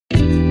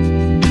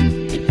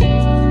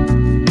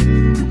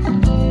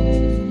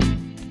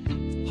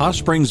Hot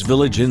Springs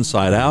Village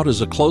Inside Out is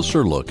a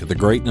closer look at the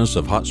greatness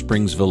of Hot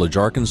Springs Village,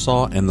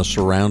 Arkansas and the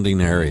surrounding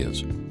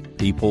areas.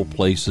 People,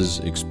 places,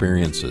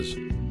 experiences.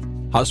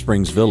 Hot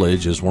Springs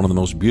Village is one of the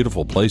most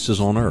beautiful places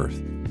on earth.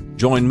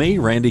 Join me,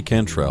 Randy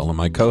Cantrell, and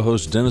my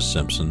co-host Dennis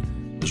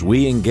Simpson as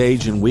we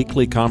engage in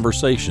weekly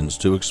conversations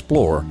to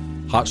explore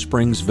Hot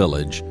Springs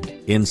Village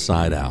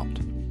Inside Out.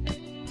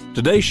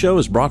 Today's show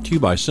is brought to you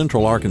by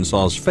Central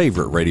Arkansas's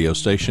favorite radio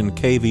station,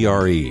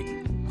 KVRE.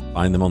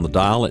 Find them on the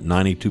dial at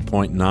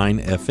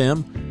 92.9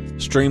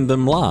 FM. Stream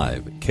them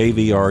live at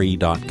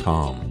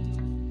kvre.com.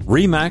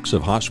 RE/MAX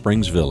of Hot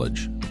Springs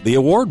Village. The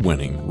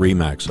award-winning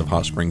RE/MAX of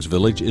Hot Springs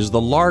Village is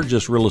the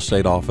largest real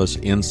estate office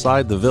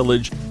inside the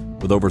village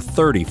with over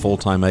 30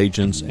 full-time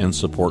agents and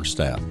support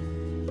staff.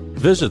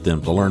 Visit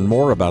them to learn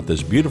more about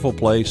this beautiful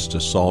place to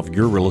solve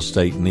your real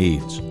estate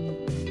needs.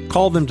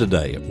 Call them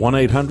today at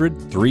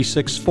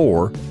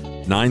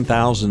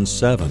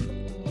 1-800-364-9007.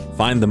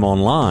 Find them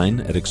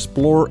online at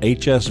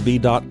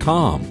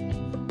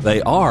explorehsv.com.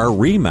 They are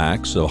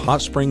RE/MAX of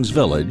Hot Springs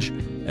Village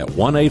at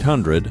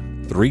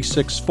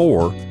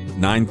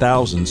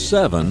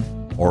 1-800-364-9007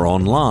 or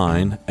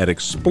online at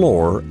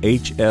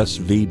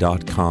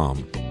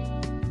explorehsv.com.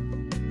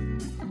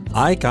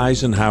 Ike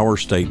Eisenhower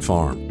State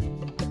Farm.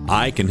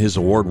 Ike and his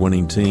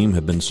award-winning team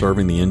have been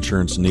serving the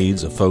insurance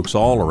needs of folks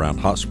all around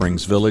Hot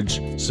Springs Village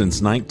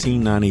since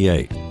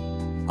 1998.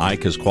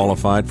 Ike has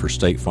qualified for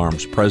State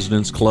Farm's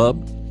President's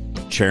Club,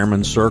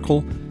 Chairman's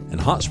Circle, and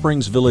Hot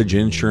Springs Village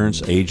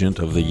Insurance Agent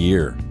of the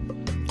Year.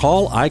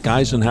 Call Ike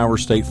Eisenhower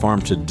State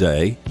Farm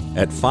today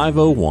at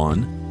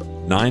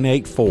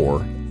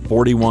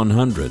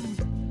 501-984-4100.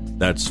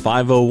 That's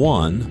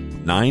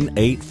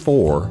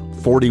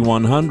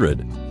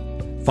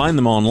 501-984-4100. Find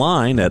them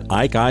online at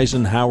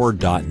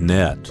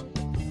ikeeisenhower.net.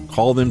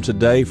 Call them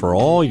today for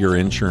all your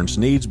insurance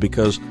needs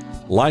because,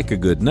 like a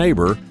good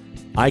neighbor,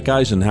 Ike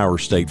Eisenhower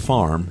State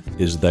Farm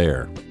is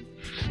there.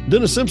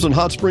 Dennis Simpson,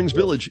 Hot Springs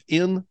Village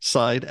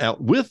Inside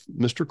Out with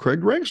Mr.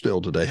 Craig Ragsdale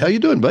today. How you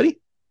doing, buddy?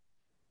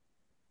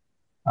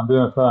 I'm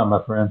doing fine,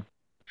 my friend.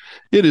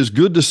 It is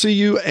good to see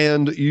you,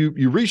 and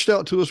you reached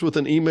out to us with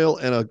an email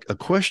and a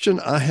question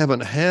I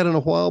haven't had in a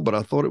while, but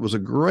I thought it was a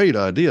great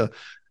idea.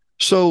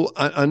 So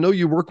I know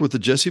you work with the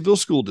Jessieville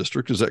School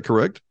District. Is that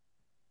correct?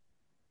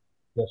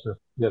 Yes, sir.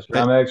 Yes, sir.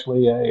 I'm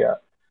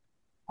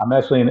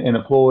actually an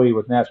employee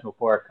with National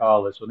Park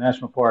College. So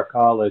National Park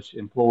College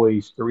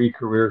employs 3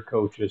 career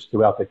coaches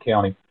throughout the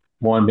county,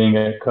 one being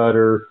at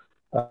Cutter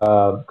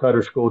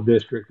School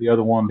District, the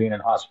other one being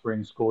in Hot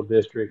Springs School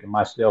District, and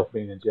myself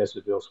being in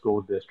Jessieville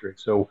School District.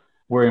 So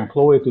we're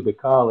employed through the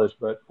college,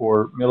 but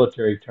for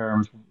military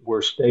terms,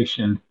 we're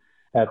stationed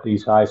at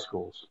these high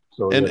schools.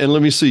 So and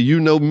let me see,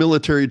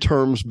 military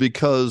terms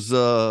because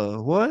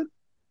what?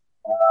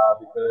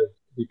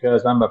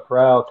 Because I'm a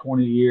proud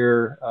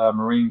 20-year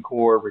Marine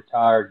Corps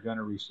retired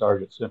gunnery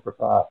sergeant, Semper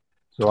Fi.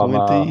 So 20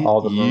 I'm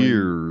all the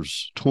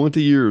years,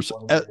 20 years.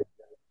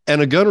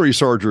 And a gunnery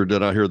sergeant,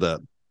 did I hear that?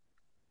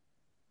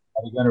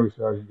 I'm a gunnery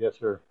sergeant, yes,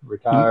 sir.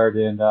 Retired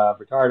in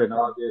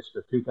August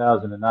of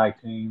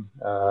 2019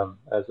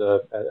 as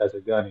a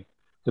gunny.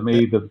 To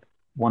me,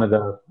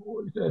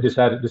 just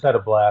had a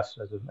blast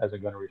as a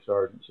gunnery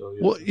sergeant. So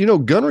yes. Well,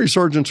 gunnery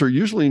sergeants are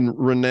usually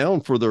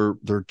renowned for their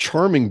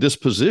charming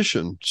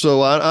disposition.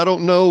 So I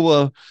don't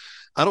know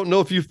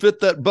if you fit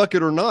that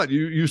bucket or not.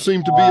 You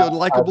seem to be a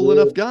likable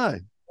enough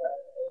guy.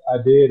 I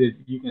did.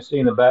 You can see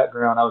in the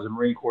background, I was a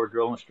Marine Corps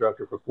drill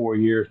instructor for 4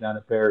 years down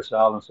at Parris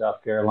Island,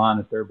 South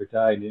Carolina, 3rd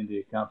Battalion,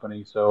 India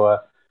Company. So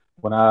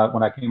when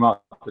I came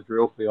off the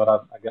drill field, I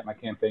got my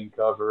campaign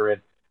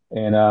cover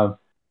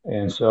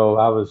and so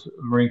I was a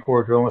Marine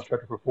Corps drill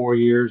instructor for 4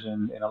 years,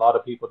 and a lot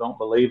of people don't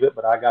believe it,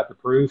 but I got the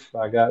proof.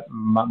 I got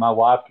my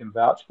wife can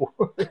vouch for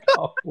it.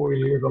 All 4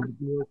 years on the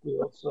drill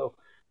field. So,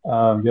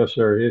 yes,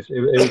 sir. It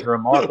was a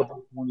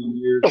remarkable 20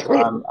 years.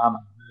 I'm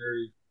a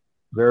very,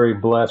 very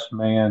blessed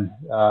man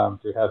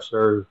to have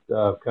served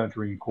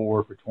country and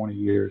Corps for 20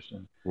 years.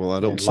 And well,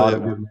 I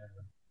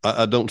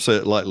don't say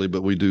it lightly,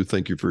 but we do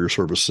thank you for your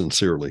service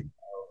sincerely.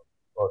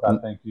 Well,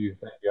 thank you.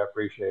 I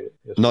appreciate it.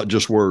 Yes, not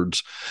just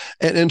words.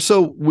 And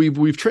so we've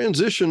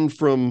transitioned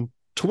from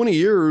 20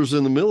 years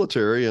in the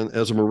military and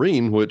as a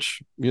Marine,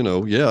 which,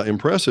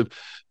 impressive,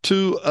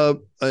 to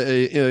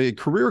a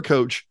career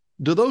coach.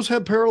 Do those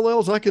have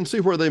parallels? I can see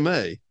where they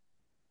may.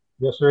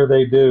 Yes, sir,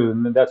 they do.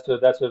 And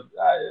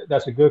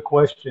that's a good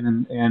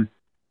question. And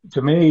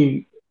to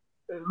me,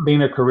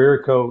 being a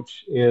career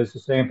coach is the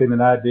same thing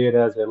that I did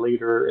as a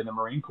leader in the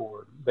Marine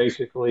Corps.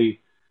 Basically,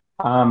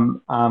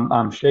 I'm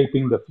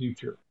shaping the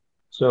future.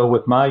 So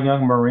with my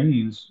young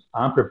Marines,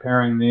 I'm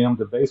preparing them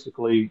to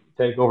basically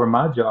take over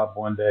my job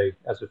one day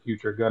as a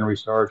future gunnery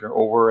sergeant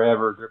or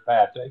wherever their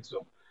path takes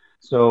them.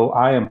 So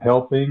I am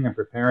helping and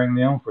preparing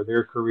them for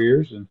their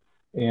careers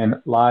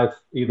and life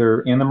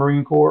either in the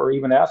Marine Corps or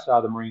even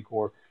outside the Marine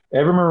Corps.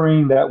 Every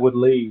Marine that would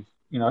leave,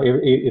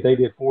 if they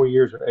did 4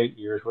 years or 8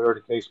 years, whatever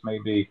the case may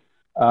be,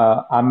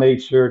 I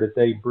made sure that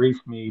they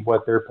briefed me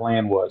what their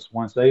plan was.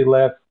 Once they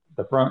left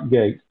the front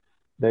gate,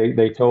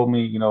 they told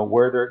me,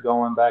 where they're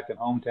going back in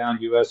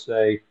hometown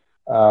USA,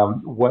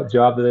 What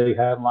job do they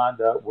have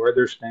lined up, where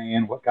they're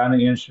staying, what kind of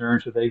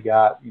insurance have they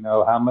got,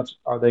 how much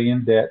are they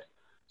in debt.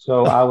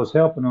 So I was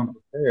helping them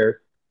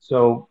prepare.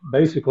 So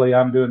basically,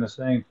 I'm doing the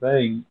same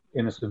thing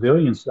in the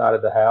civilian side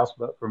of the house,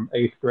 but from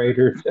eighth grade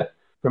to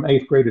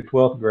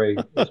 12th grade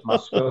is my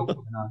scope,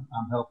 and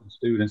I'm helping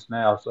students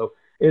now. So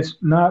it's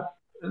not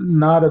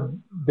a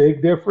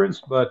big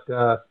difference, but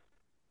a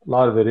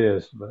lot of it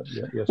is. But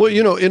yeah, yes, Well,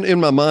 sir.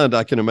 in my mind,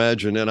 I can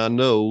imagine, and I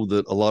know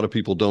that a lot of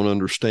people don't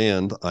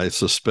understand, I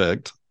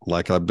suspect,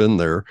 like I've been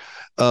there.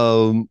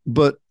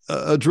 But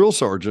a drill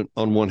sergeant,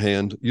 on one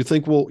hand, you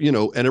think, well,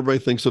 and everybody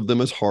thinks of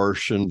them as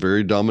harsh and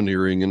very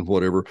domineering and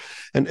whatever.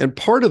 And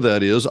part of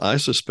that is, I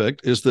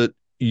suspect, is that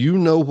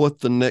what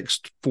the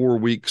next 4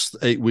 weeks,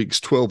 8 weeks,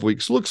 12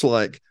 weeks looks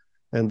like,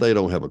 and they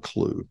don't have a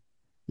clue,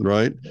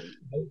 right?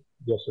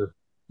 Yes, sir.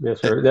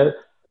 Yes, sir. That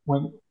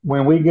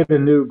when we get a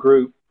new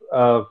group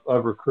of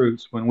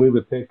recruits, when we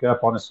would pick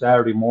up on a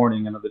Saturday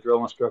morning, and the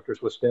drill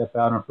instructors would step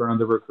out in front of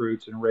the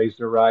recruits and raise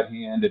their right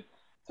hand and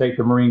take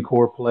the Marine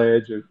Corps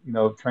pledge,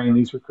 or train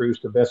these recruits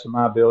to the best of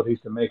my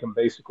abilities to make them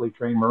basically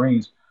trained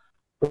Marines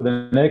for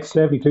the next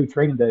 72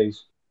 training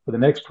days, for the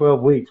next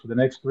 12 weeks, for the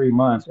next 3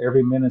 months.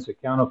 Every minute's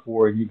accounted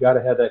for, and you got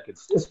to have that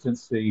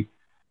consistency.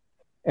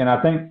 And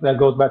I think that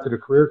goes back to the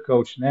career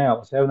coach now.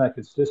 It's having that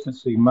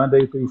consistency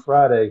Monday through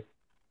Friday,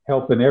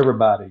 helping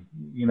everybody.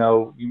 You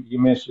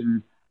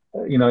mentioned,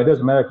 it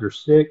doesn't matter if you're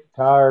sick,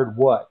 tired,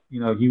 what.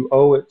 You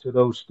owe it to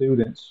those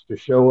students to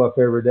show up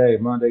every day,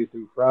 Monday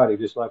through Friday,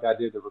 just like I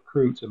did the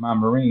recruits and my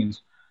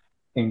Marines,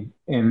 and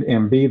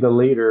be the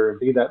leader and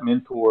be that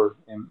mentor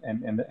and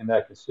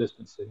that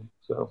consistency.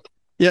 So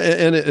Yeah,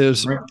 and it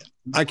is.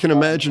 I can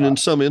imagine in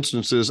some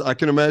instances, I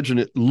can imagine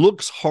it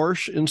looks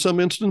harsh in some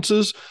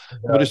instances,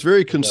 but it's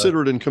very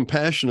considerate and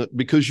compassionate,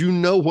 because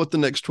what the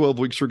next 12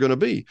 weeks are going to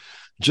be.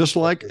 Just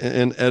like,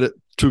 and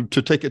to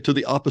take it to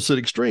the opposite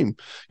extreme,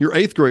 your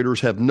eighth graders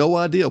have no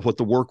idea what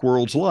the work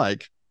world's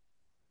like.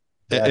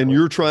 Exactly. And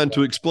you're trying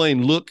to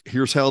explain, look,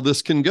 here's how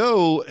this can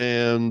go,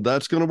 and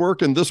that's going to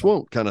work, and this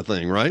won't, kind of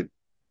thing, right?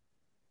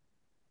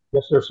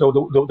 Yes, sir. So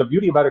the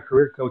beauty about a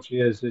career coach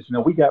is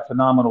we got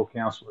phenomenal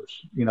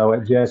counselors,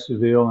 at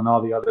Jacksonville and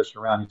all the other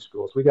surrounding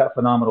schools. We got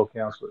phenomenal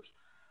counselors.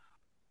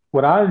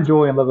 What I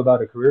enjoy and love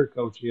about a career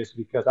coach is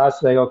because I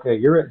say, okay,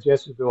 you're at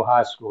Jacksonville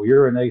High School,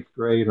 you're in eighth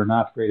grade or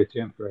ninth grade or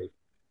 10th grade.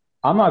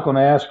 I'm not going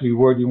to ask you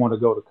where do you want to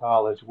go to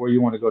college, where you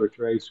want to go to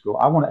trade school.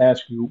 I want to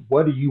ask you,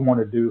 what do you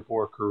want to do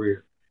for a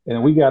career?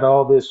 And we got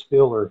all this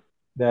filler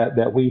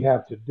that we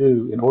have to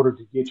do in order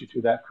to get you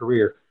to that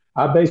career.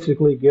 I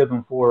basically give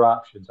them four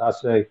options. I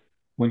say,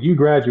 when you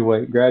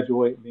graduate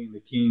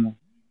being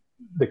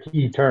the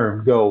key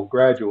term, go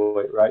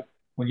graduate, right?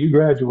 When you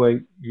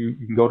graduate, you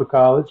can go to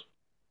college,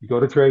 you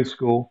go to trade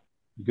school,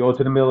 you go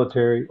to the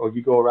military, or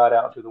you go right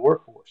out to the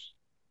workforce.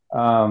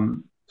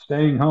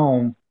 Staying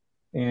home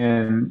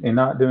and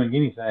not doing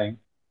anything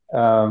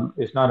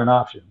is not an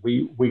option.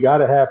 We got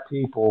to have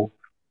people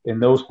in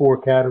those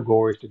four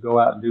categories to go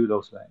out and do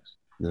those things.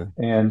 Yeah.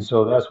 And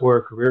so that's where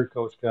a career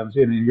coach comes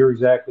in. And you're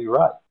exactly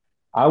right.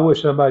 I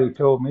wish somebody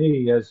told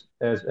me as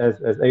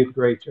eighth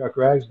grade Chuck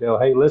Ragsdale,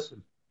 hey,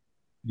 listen,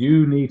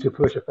 you need to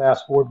push a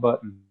fast forward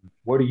button.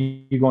 What are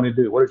you going to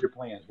do? What are your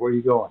plans? Where are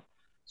you going?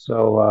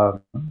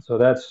 So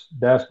that's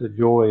the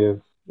joy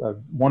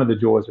of one of the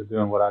joys of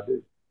doing what I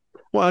do.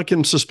 Well, I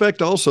can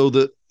suspect also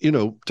that,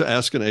 to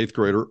ask an eighth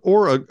grader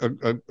or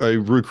a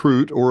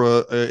recruit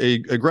or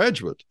a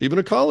graduate, even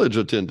a college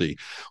attendee,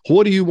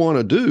 what do you want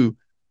to do?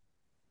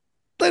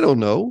 They don't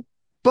know,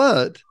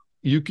 but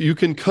you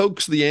can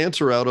coax the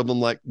answer out of them.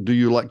 Like, do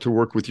you like to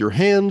work with your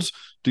hands?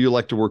 Do you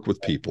like to work with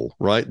people?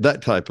 Right.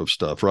 That type of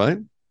stuff. Right.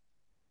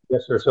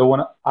 Yes, sir. So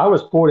when I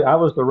was 40, I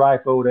was the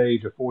ripe old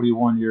age of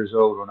 41 years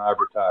old when I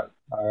retired.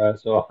 All right.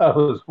 So I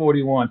was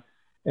 41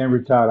 and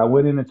retired. I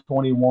went in at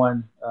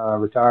 21,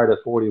 retired at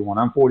 41.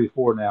 I'm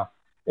 44 now.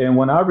 And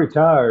when I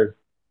retired,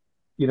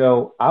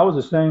 I was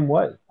the same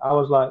way. I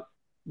was like,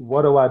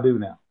 what do I do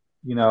now?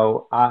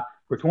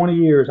 For 20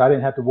 years, I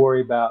didn't have to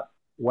worry about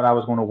what I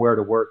was going to wear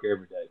to work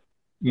every day,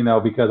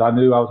 because I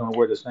knew I was going to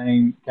wear the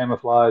same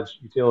camouflage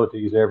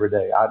utilities every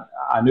day.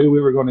 I knew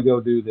we were going to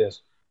go do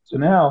this. So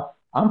now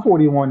I'm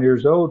 41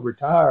 years old,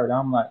 retired.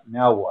 I'm like,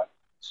 now what?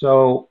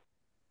 So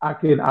I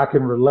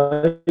can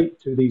relate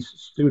to these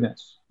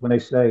students when they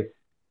say,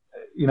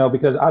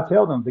 because I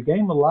tell them the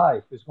game of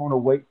life is going to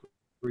wait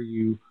for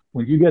you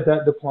when you get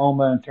that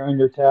diploma and turn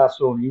your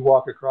tassel and you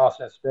walk across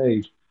that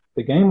stage.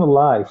 The game of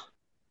life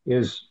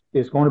is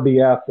going to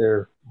be out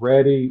there,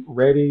 ready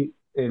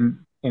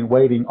and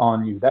waiting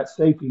on you. That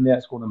safety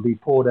net's going to be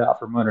pulled out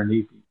from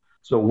underneath you.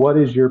 So what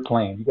is your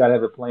plan? You got to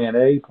have a plan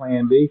A,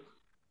 plan B.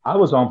 I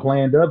was on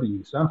plan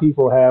W. Some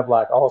people have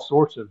like all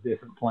sorts of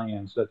different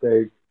plans that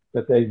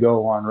they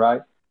go on,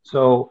 right?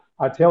 So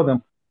I tell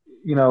them,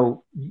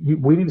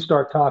 we need to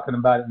start talking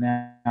about it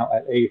now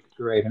at eighth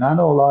grade. And I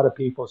know a lot of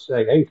people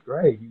say eighth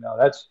grade,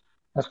 that's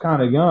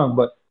kind of young,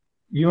 but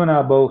you and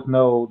I both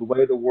know the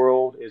way the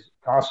world is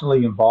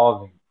constantly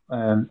evolving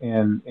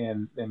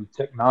and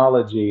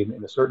technology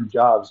and the certain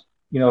jobs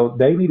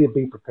they need to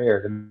be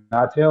prepared. And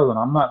I tell them,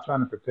 I'm not trying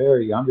to prepare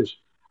you.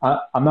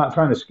 I'm not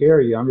trying to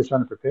scare you. I'm just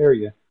trying to prepare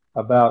you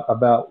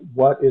about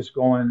what is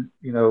going,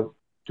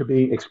 to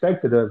be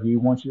expected of you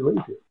once you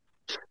leave here.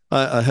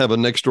 I have a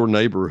next door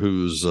neighbor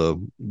who's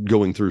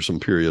going through some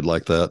period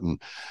like that.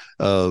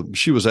 And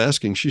she was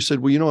asking, she said,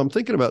 well, I'm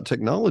thinking about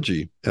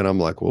technology. And I'm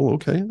like, well,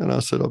 okay. And I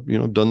said, I've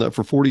done that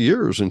for 40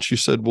 years. And she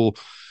said, well,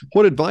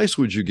 what advice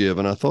would you give?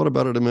 And I thought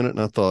about it a minute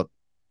and I thought,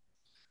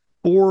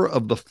 4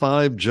 of the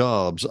 5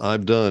 jobs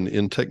I've done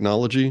in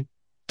technology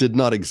did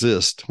not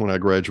exist when I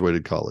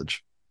graduated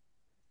college.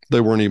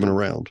 They weren't even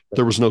around.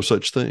 There was no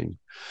such thing.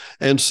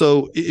 And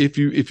so if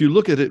you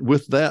look at it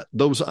with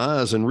those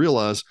eyes and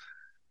realize,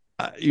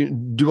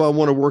 do I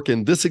want to work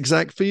in this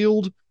exact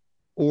field,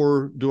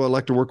 or do I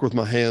like to work with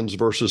my hands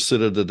versus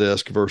sit at a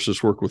desk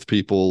versus work with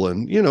people,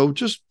 and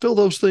just fill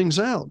those things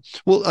out.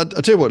 Well, I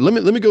tell you what, let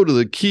me go to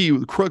the key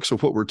crux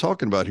of what we're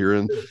talking about here.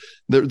 And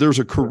there's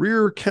a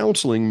career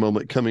counseling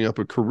moment coming up,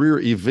 a career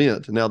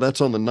event. Now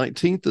that's on the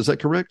 19th. Is that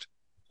correct?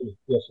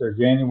 Yes, sir.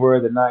 January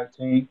the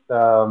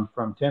 19th,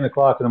 from 10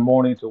 o'clock in the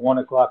morning to 1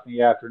 o'clock in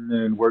the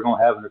afternoon, we're going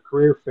to have a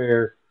career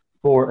fair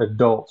for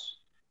adults.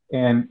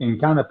 And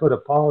kind of put a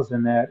pause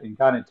in that and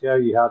kind of tell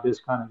you how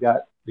this kind of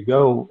got to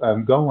go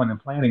going and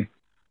planning.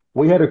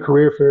 We had a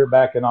career fair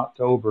back in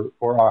October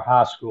for our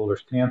high schoolers,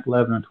 10th,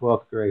 11th, and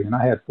 12th grade. And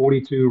I had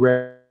 42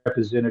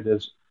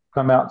 representatives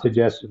come out to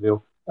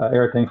Jesseville,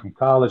 everything from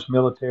college,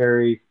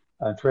 military,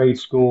 trade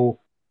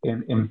school,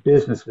 and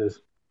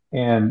businesses.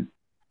 And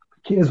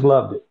kids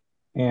loved it.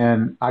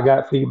 And I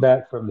got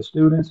feedback from the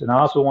students, and I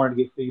also wanted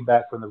to get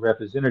feedback from the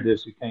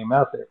representatives who came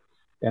out there.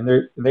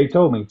 And they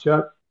told me,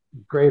 Chuck,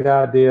 great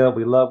idea.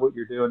 We love what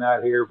you're doing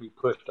out here. We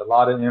pushed a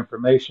lot of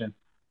information,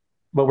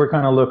 but we're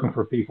kind of looking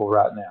for people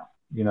right now.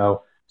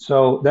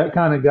 So that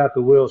kind of got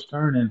the wheels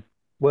turning.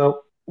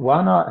 Well,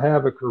 why not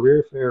have a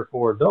career fair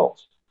for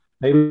adults?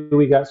 Maybe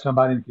we got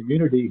somebody in the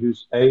community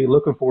who's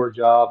looking for a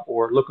job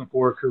or looking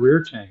for a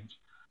career change.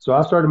 So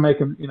I started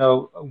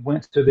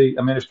went to the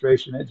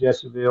administration at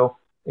Jesseville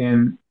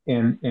and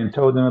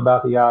told them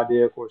about the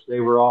idea. Of course,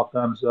 they were all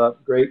thumbs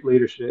up. Great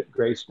leadership,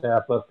 great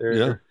staff up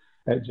there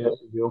at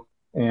Jesseville.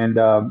 And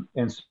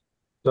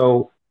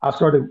so I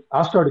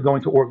started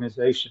going to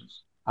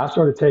organizations. I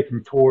started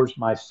taking tours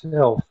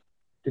myself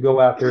to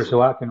go out there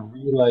so I can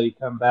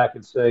come back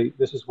and say,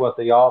 this is what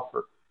they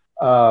offer.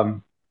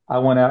 I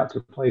went out to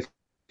places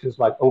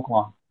like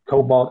Oaklawn,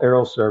 Cobalt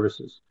Aero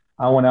Services.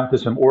 I went out to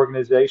some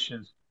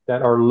organizations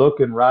that are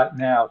looking right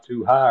now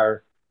to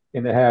hire,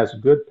 and it has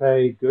good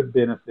pay, good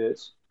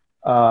benefits.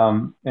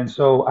 And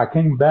so I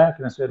came back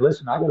and I said,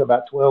 listen, I got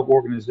about 12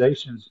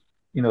 organizations,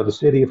 the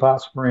city of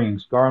Hot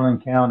Springs,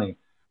 Garland County,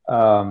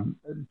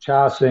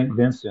 Chi St.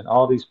 Vincent,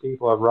 all these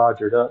people have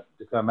rogered up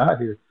to come out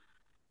here.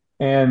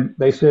 And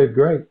they said,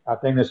 great, I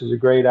think this is a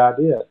great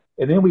idea.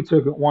 And then we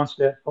took it one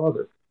step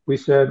further. We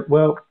said,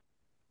 well,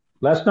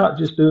 let's not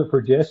just do it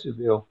for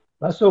Jesseville.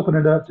 Let's open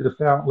it up to the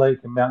Fountain Lake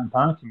and Mountain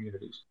Pine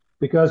communities.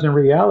 Because in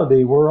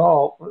reality, we're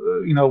all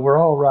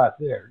right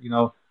there.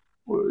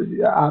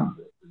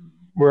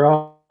 We're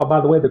all,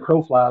 by the way, the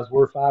crow flies,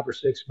 we're 5 or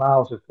 6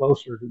 miles or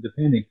closer,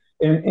 depending.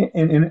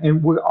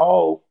 And we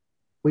all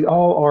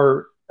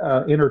are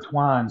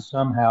intertwined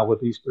somehow with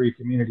these 3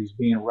 communities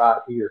being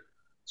right here.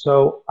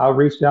 So I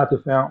reached out to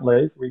Fountain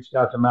Lake, reached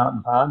out to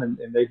Mountain Pine,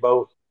 and they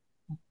both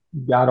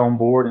got on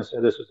board and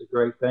said this is a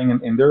great thing.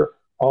 And they're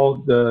all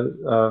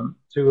the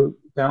 2,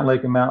 Fountain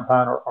Lake and Mountain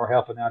Pine, are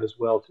helping out as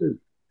well too.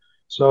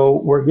 So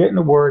we're getting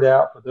the word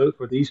out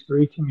for these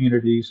 3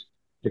 communities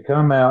to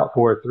come out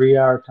for a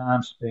 3-hour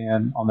time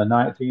span on the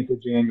 19th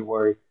of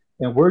January.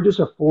 And we're just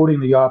affording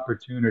the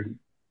opportunity.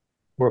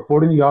 We're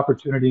affording the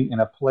opportunity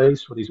in a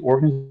place for these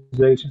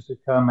organizations to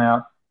come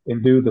out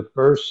and do the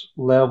first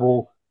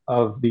level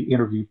of the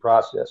interview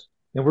process.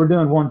 And we're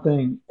doing one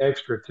thing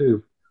extra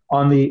too.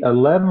 On the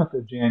 11th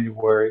of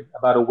January,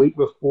 about a week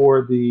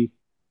before the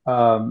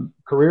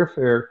career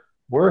fair,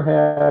 we're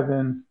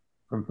having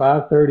from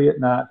 5:30 at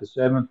night to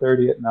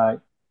 7:30 at night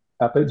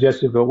up at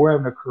Jesseville. We're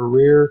having a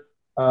career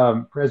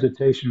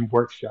presentation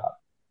workshop.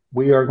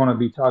 We are going to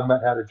be talking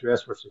about how to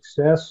dress for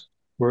success.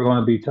 We're going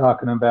to be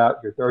talking about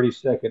your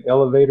 30-second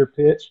elevator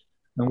pitch.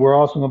 And we're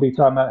also going to be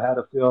talking about how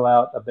to fill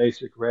out a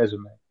basic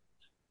resume.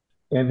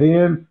 And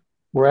then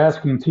we're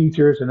asking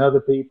teachers and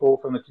other people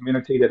from the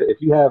community that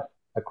if you have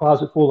a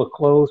closet full of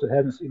clothes that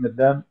hasn't seen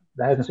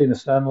the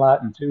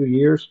sunlight in 2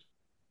 years,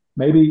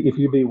 maybe if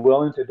you'd be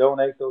willing to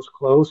donate those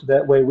clothes,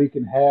 that way we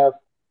can have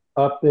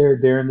up there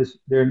during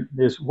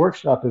this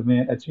workshop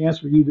event a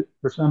chance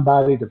for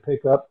somebody to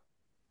pick up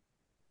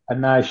a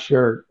nice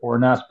shirt or a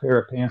nice pair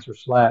of pants or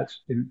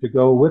slacks to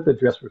go with the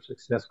Dress for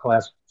Success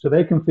class, so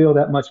they can feel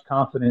that much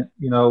confident,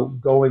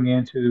 going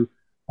into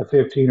a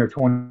 15 or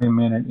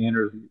 20-minute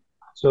interview.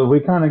 So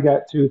we kind of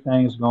got 2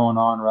 things going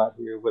on right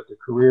here with the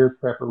career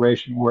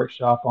preparation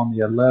workshop on the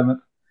 11th.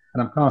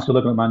 and I'm constantly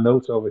looking at my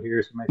notes over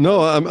here to make sure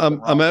No, I I'm don't get something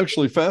I'm I'm wrong.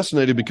 actually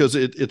fascinated because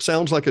it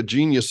sounds like a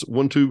genius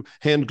 1-2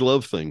 hand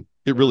glove thing.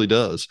 It really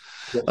does.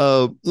 Yes,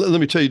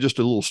 Let me tell you just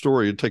a little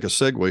story and take a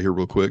segue here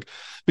real quick,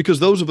 because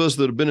those of us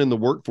that have been in the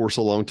workforce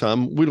a long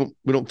time, we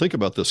don't think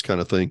about this kind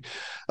of thing.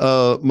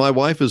 My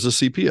wife is a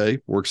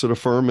CPA, works at a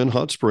firm in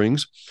Hot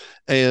Springs,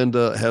 and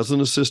has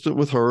an assistant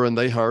with her. And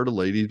they hired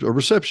a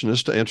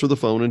receptionist, to answer the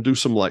phone and do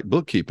some light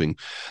bookkeeping.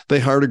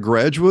 They hired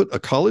a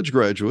college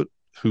graduate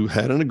who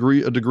had a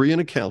degree in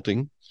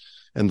accounting,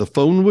 and the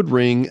phone would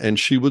ring and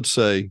she would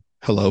say,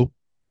 "Hello."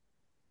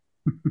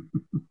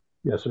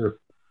 yes, sir.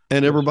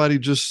 And Yes, sir. everybody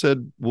just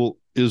said, "Well,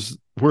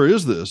 where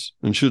is this?"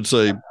 And she'd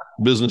say,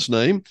 "Business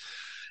name."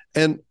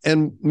 And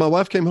my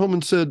wife came home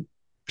and said,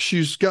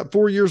 "She's got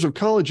 4 years of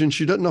college and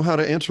she doesn't know how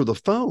to answer the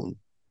phone."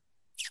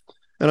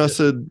 And I Yes,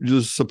 sir. said,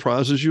 "This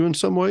surprises you in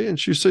some way?" And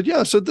she said, "Yeah."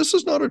 I said, "This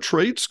is not a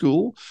trade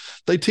school.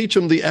 They teach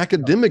them the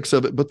academics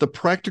of it, but the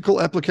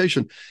practical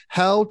application,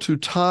 how to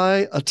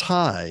tie a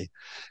tie,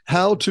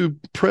 how to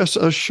press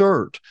a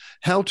shirt,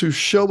 how to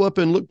show up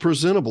and look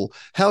presentable,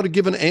 how to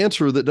give an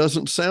answer that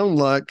doesn't sound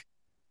like,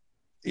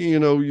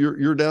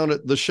 you're down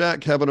at the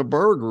shack having a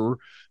burger,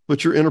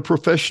 but you're in a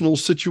professional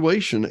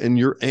situation and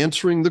you're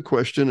answering the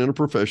question in a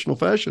professional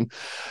fashion."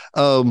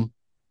 Um,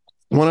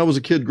 when I was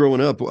a kid growing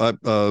up,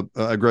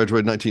 I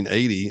graduated in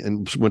 1980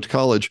 and went to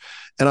college.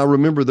 And I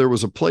remember there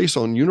was a place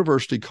on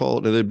University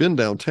called, and they'd been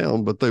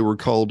downtown, but they were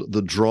called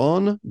the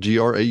Drawn,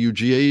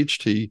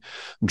 Graughaht,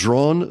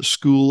 Drawn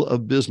School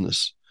of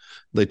Business.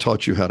 They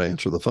taught you how to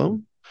answer the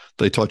phone.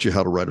 They taught you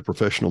how to write a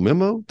professional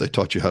memo. They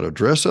taught you how to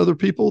address other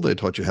people. They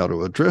taught you how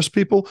to address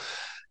people.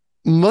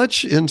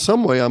 Much in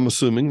some way, I'm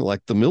assuming,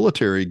 like the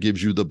military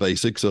gives you the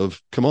basics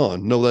of, come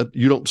on, know that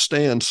you don't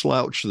stand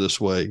slouched this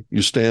way.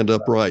 You stand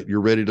upright.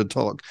 You're ready to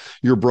talk.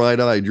 You're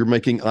bright eyed. You're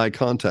making eye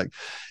contact.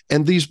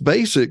 And these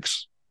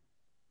basics,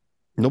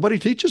 nobody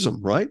teaches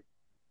them, right?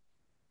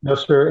 No,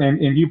 sir. And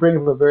you bring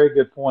up a very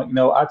good point.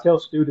 I tell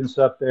students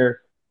up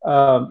there,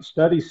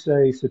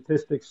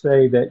 statistics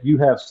say that you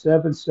have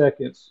 7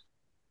 seconds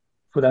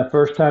for that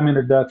first time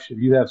introduction.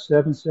 You have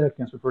 7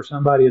 seconds before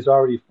somebody has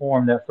already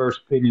formed that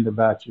first opinion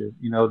about you.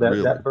 That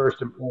Really?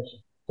 first impression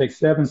takes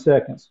 7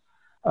 seconds.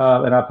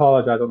 And I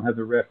apologize, I don't have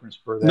the reference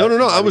for No, that. no,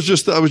 no. I Somebody was can.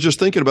 just I was just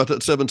thinking about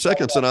that 7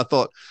 seconds, and I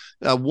thought,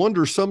 I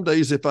wonder some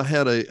days if I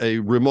had a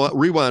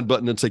rewind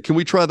button and say, "Can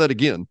we try that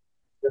again?"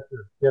 Yes,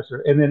 sir. Yes,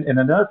 sir. And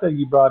another thing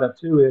you brought up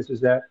too is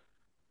that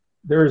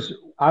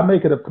I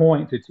make it a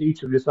point to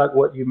teach them, just like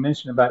what you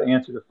mentioned about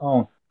answer the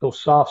phone, those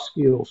soft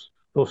skills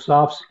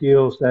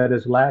that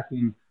is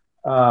lacking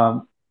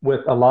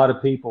with a lot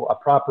of people, a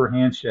proper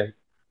handshake.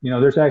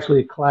 There's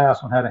actually a class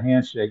on how to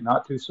handshake,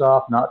 not too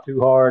soft, not too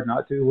hard,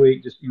 not too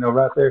weak, just,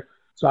 right there.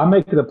 So I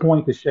make it a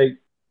point to shake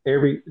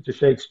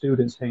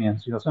students'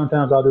 hands.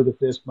 Sometimes I'll do the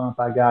fist bump,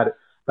 I got it.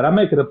 But I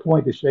make it a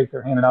point to shake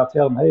their hand and I'll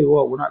tell them, hey,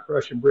 well, we're not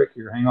crushing brick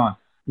here, hang on.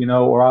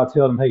 Or I'll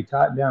tell them, hey,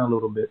 tighten down a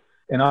little bit,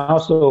 and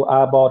also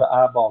eyeball to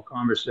eyeball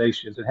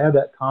conversations and have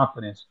that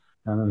confidence.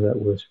 None of that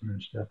whispering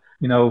stuff.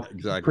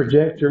 Exactly.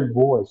 Project your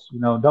voice.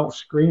 Don't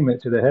scream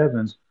it to the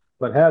heavens,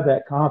 but have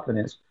that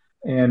confidence.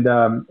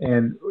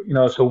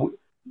 So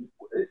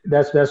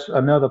that's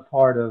another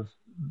part of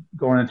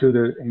going into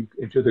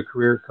the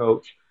career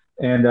coach.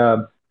 And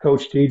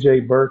Coach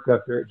TJ Burke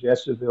up there at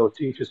Jesseville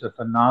teaches a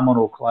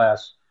phenomenal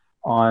class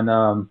on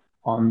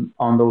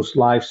those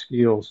life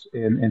skills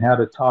and how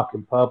to talk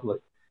in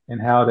public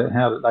and how to,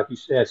 like you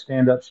said,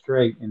 stand up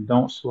straight and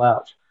don't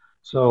slouch.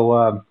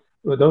 So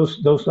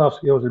those soft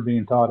skills are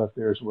being taught up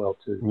there as well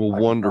too. Well, I can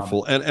promise.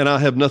 wonderful. And I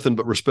have nothing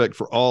but respect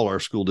for all our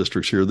school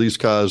districts here. These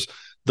guys,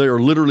 they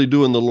are literally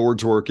doing the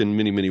Lord's work in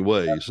many, many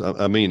ways.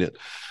 I mean it.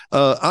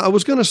 I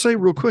was going to say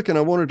real quick, and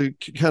I wanted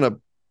to kind of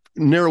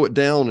narrow it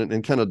down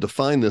and kind of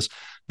define this.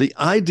 The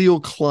ideal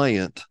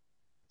client,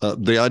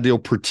 the ideal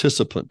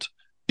participant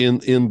in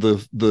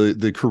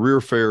the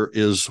career fair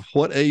is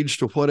what age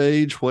to what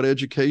age, what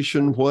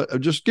education, what?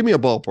 Just give me a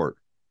ballpark.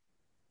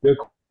 Good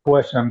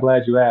question. I'm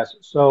glad you asked.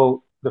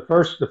 So the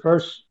first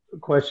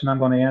question I'm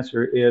going to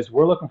answer is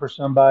we're looking for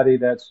somebody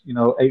that's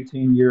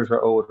 18 years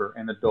or older,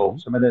 an adult,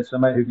 Mhm.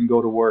 somebody who can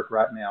go to work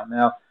right now.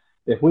 Now,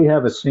 if we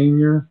have a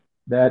senior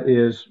that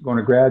is going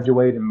to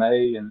graduate in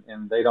May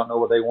and they don't know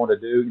what they want to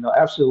do,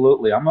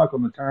 absolutely, I'm not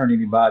going to turn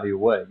anybody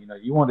away.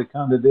 You want to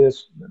come to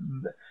this,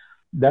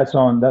 that's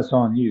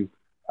on you.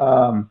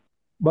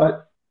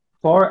 But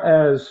far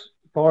as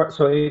far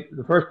so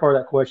the first part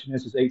of that question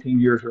is 18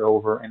 years or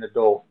over, an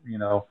adult.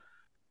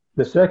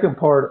 The second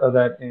part of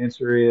that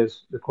answer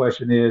is the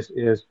question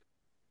is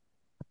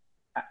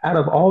out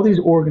of all these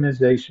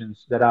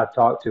organizations that I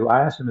talk to,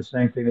 I ask them the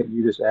same thing that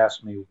you just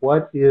asked me.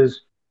 What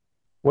is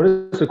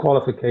the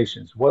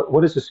qualifications?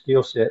 What is the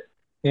skill set?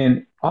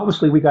 And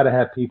obviously we got to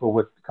have people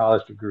with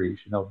college degrees,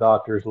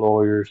 doctors,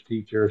 lawyers,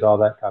 teachers, all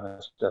that kind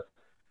of stuff.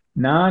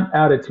 9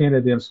 out of 10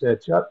 of them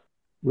said, Chuck,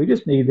 we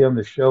just need them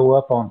to show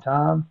up on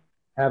time,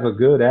 have a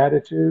good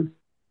attitude,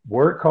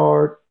 work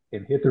hard,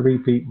 and hit the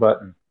repeat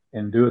button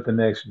and do it the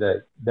next day.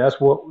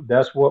 That's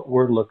what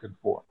we're looking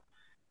for.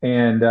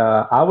 And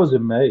I was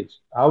amazed.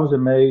 I was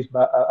amazed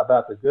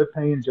about the good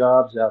paying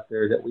jobs out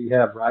there that we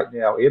have right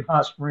now in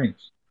Hot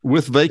Springs.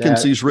 With That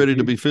vacancies if ready to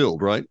you be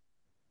filled, right?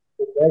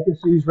 the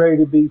vacancies ready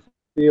to be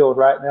filled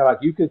right now, like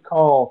you could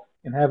call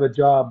and have a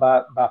job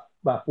by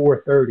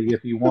 4:30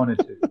 if you wanted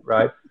to,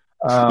 right?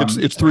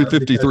 It's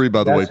 3:53, Because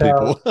by the way, that's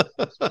how. people.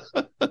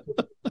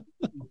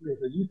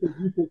 So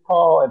you could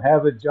call and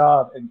have a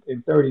job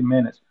in 30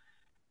 minutes.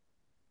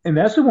 And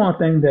that's the one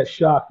thing that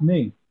shocked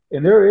me.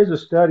 And there is a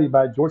study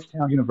by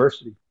Georgetown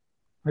University.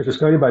 There's a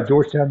study by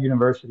Georgetown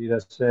University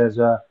that says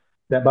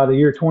that by the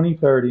year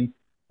 2030,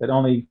 that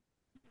only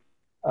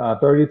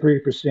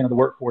 33% of the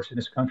workforce in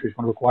this country is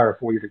going to require a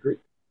 4-year degree.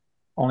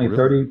 Only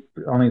Really?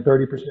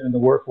 30% of the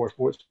workforce.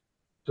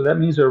 So that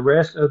means the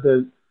rest of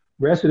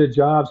the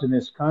jobs in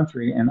this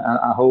country, and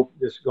I hope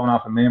this is going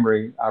off of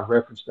memory, I've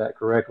referenced that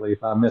correctly.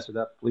 If I mess it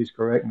up, please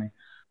correct me.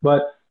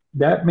 But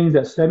that means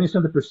that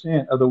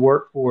 77% of the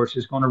workforce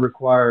is going to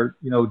require,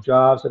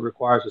 jobs that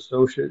requires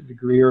associate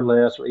degree or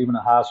less, or even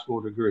a high school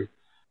degree.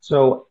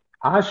 So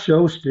I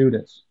show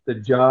students the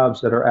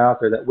jobs that are out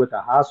there that with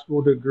a high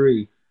school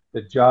degree,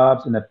 the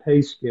jobs and the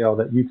pay scale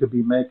that you could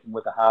be making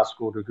with a high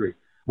school degree,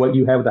 what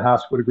you have with a high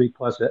school degree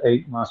plus an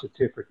 8 month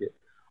certificate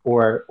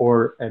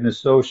or an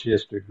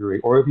associate's degree,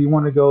 or if you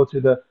want to go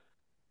to the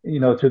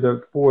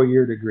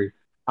 4-year degree.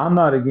 I'm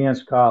not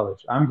against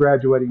college. I'm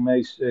graduating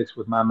May 6th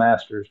with my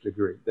master's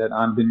degree that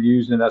I've been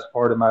using as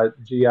part of my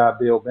GI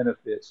Bill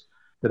benefits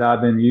that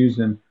I've been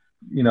using,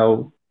 you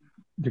know,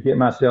 to get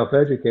myself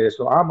educated.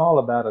 So I'm all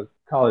about a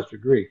college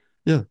degree,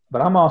 Yeah.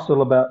 but I'm also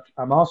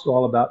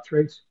all about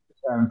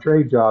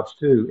trade jobs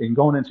too, and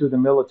going into the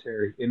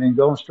military and then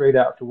going straight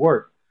out to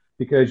work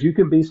because you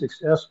can be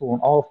successful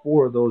in all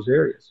four of those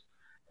areas.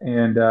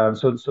 And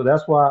so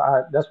that's why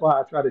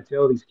I try to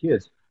tell these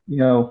kids,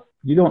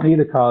 you don't need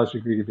a college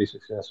degree to be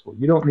successful.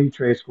 You don't need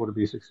trade school to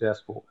be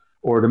successful,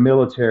 or the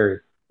military,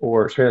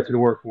 or straight out to the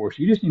workforce.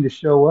 You just need to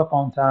show up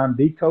on time,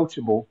 be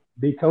coachable.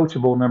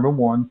 Number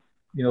one,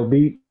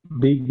 be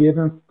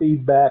given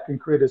feedback and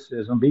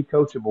criticism, be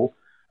coachable.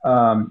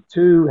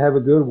 Two, have a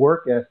good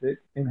work ethic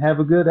and have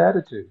a good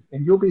attitude,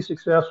 and you'll be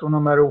successful no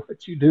matter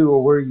what you do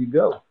or where you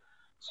go.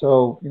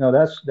 So,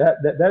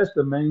 that is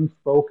the main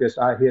focus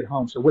I hit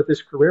home. So with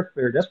this career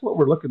fair, that's what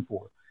we're looking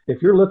for.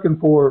 If you're looking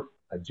for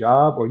a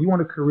job or you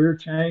want a career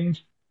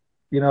change,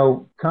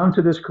 come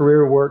to this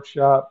career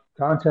workshop,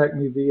 contact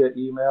me via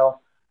email.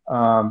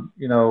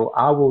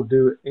 I will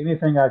do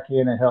anything I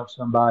can to help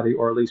somebody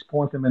or at least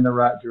point them in the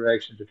right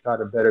direction to try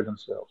to better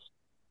themselves.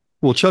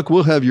 Well, Chuck,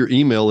 we'll have your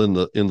email in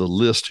the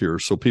list here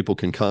so people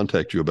can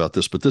contact you about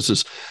this. But this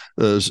is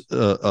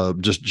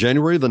just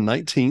January the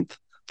 19th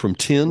from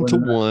 10 to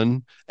When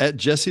 1 at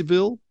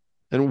Jessieville.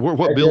 And what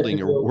at building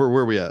or Jacksonville, where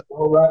are we at?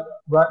 well,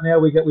 right now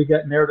we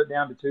got narrowed it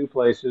down to two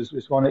places.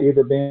 It's going to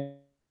either be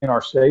in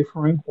our safe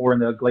room or in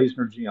the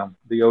Glazner gym,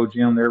 the old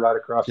gym there right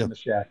across Yeah. from the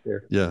shack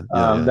there. Yeah.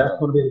 Yeah. Yeah. That's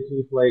going to be the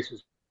two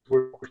places.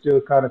 We're still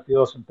kind of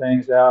feel some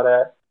things out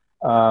at,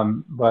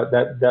 but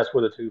that's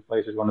where the two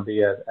places are going to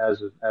be at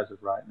as of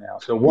right now.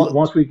 So Well,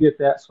 once we get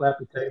that, slap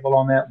the table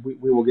on that, we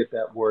will get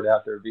that word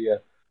out there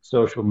via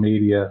social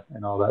media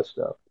and all that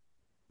stuff.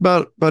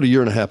 about a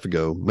year and a half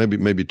ago,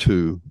 maybe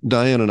two,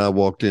 Diane and I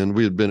walked in.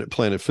 We had been at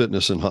Planet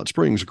Fitness in Hot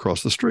Springs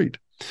across the street.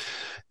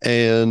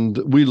 And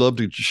we love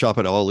to shop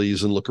at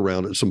Ollie's and look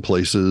around at some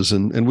places.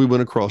 And we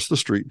went across the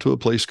street to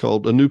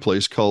a new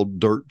place called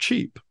Dirt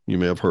Cheap. You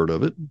may have heard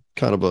of it,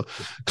 kind of a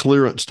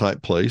clearance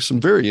type place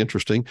and very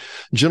interesting.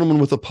 Gentleman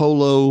with a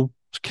polo,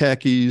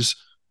 khakis,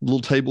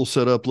 little table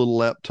set up, little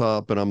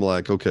laptop. And I'm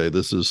like, okay,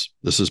 this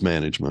is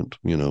management.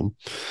 And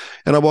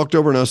I walked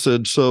over and I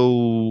said,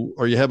 so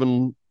are you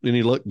having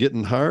any luck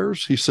getting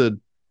hires? He said,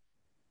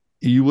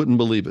 you wouldn't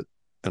believe it.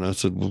 And I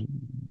said, well,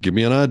 give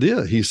me an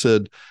idea. He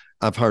said,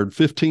 I've hired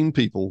 15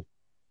 people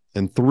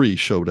and 3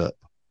 showed up.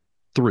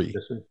 3.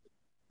 Yes, sir.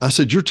 I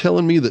said, you're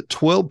telling me that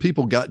 12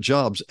 people got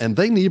jobs and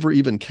they never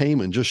even came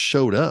and just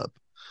showed up.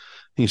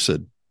 He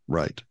said,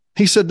 right.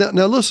 He said,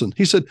 now listen,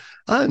 he said,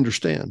 I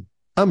understand.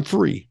 I'm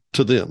free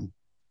to them.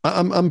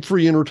 I'm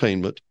free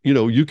entertainment.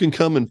 You can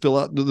come and fill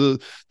out the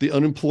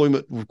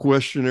unemployment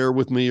questionnaire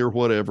with me or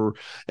whatever.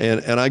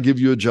 And I give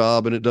you a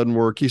job and it doesn't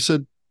work. He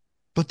said,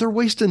 but they're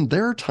wasting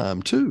their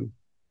time too.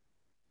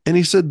 And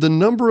he said, the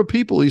number of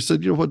people, he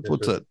said, Yes,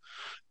 what's sir.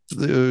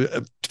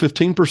 that?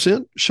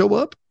 15% show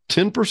up,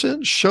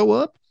 10%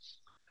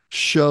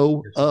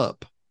 show Yes, sir.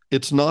 up.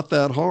 It's not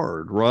that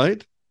hard,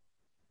 right?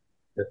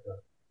 Yes, sir.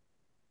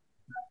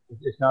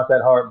 It's not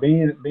that hard.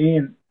 Being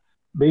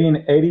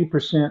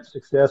 80%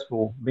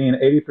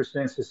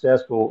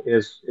 successful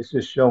is it's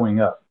just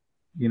showing up.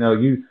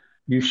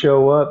 You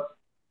show up,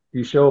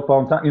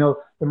 on time.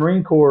 The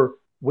Marine Corps,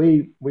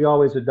 we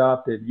always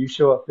adopted you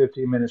show up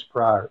 15 minutes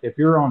prior. If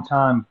you're on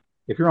time,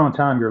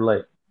 you're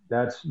late.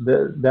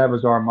 That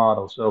was our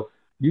model. So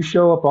you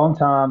show up on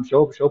time,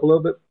 show up a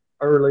little bit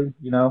early,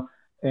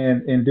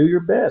 and do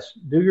your best.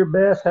 Do your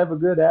best, have a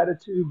good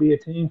attitude, be a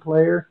team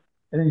player,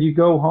 and then you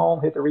go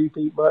home, hit the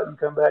repeat button,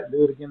 come back,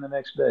 do it again the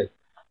next day.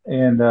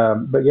 And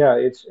but yeah,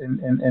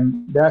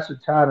 and that's the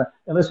time.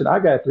 And listen, I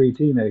got three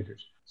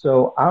teenagers,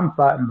 so I'm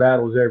fighting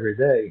battles every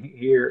day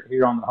here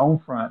on the home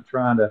front,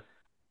 trying to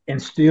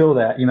instill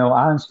that.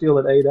 I instill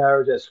it 8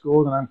 hours at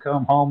school, and I'm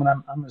come home and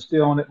I'm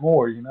instilling it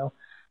more.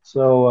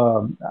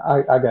 So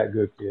I got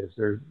good kids.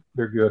 They're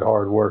good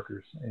hard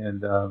workers,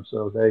 and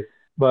so they.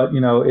 But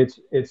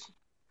it's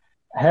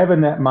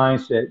having that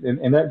mindset,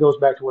 and that goes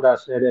back to what I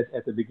said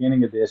at the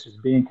beginning of this, is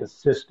being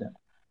consistent.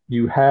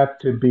 You have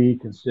to be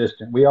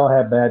consistent. We all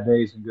have bad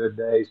days and good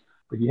days,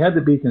 but you have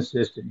to be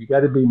consistent. You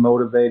got to be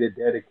motivated,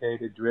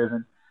 dedicated,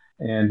 driven,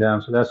 and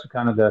so that's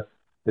kind of the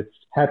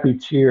happy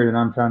cheer that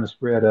I'm trying to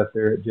spread up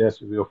there at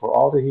Jesseville for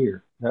all to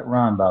hear. That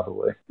rhyme, by the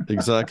way.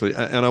 Exactly.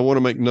 And I want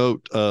to make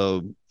note,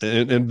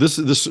 and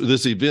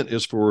this event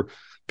is for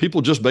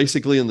people just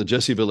basically in the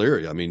Jesseville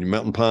area. I mean,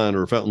 Mountain Pine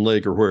or Fountain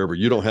Lake or wherever.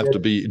 You don't have to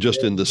be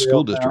just in the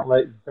school district.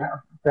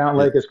 Fountain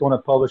Lake is going to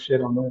publish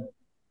it on there.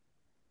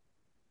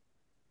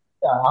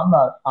 Yeah,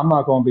 I'm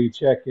not going to be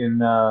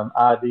checking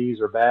IDs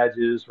or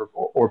badges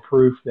or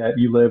proof that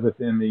you live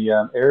within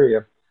the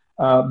area,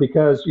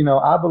 because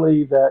I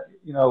believe that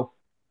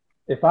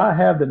if I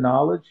have the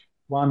knowledge,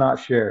 why not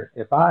share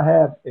it?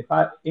 If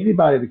I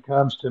anybody that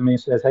comes to me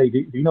and says, "Hey,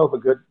 do you know of a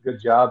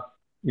good job,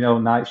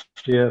 night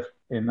shift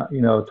in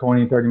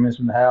 20 and 30 minutes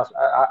from the house?"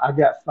 I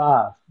got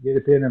five. Get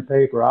a pen and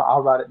paper.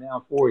 I'll write it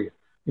down for you.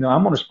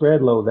 I'm going to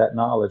spread load that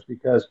knowledge,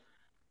 because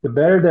the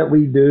better that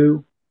we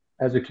do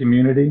as a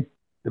community,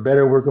 the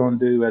better we're going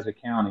to do as a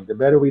county. The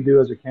better we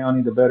do as a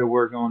county, the better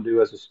we're going to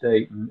do as a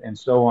state, and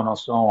so on and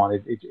so on.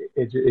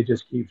 It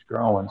just keeps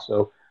growing.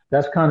 So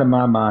that's kind of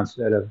my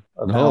mindset of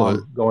how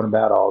I'm going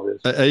about all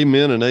this.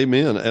 Amen and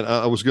amen. And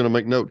I was going to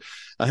make note.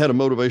 I had a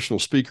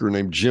motivational speaker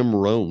named Jim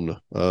Rohn,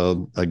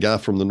 a guy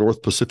from the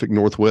North Pacific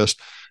Northwest,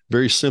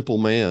 very simple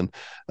man.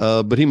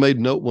 But he made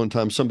note one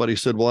time. Somebody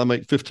said, "Well, I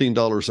make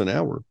 $15 an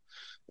hour."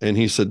 And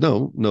he said,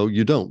 no,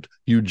 you don't.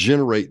 You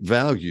generate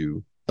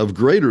value of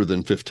greater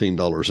than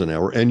 $15 an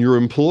hour, and your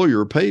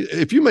employer pay.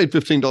 If you made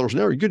 $15 an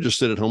hour, you could just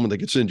sit at home and they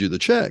could send you the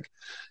check.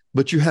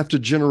 But you have to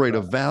generate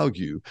a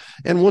value.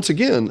 And once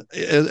again,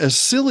 as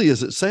silly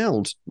as it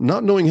sounds,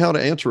 not knowing how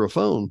to answer a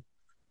phone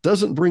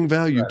doesn't bring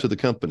value to the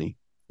company.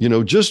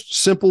 Just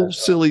simple,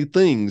 silly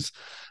things.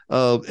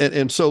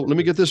 And so let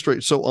me get this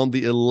straight. So on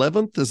the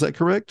 11th, is that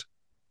correct?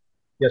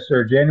 Yes,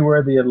 sir.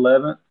 January the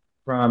 11th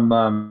from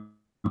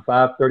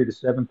 5:30 to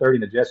 7:30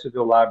 in the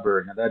Jesseville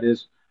Library. Now that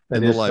is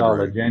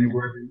solid.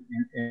 January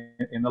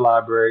in the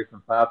library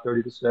from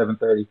 5:30 to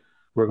 7:30.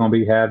 We're going to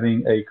be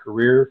having a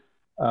career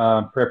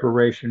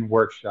preparation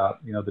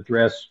workshop. The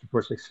dress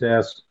for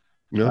success,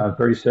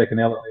 30-second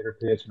elevator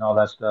pitch, and all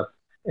that stuff.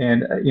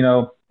 And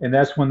and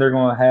that's when they're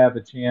going to have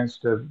a chance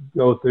to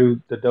go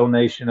through the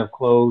donation of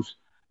clothes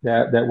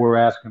that we're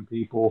asking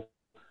people.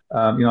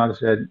 Like I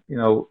said,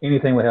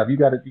 anything we have. You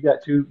got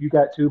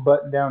two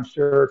button-down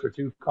shirts or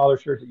two collar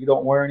shirts that you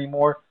don't wear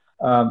anymore.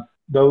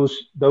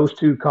 Those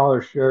two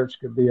collar shirts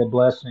could be a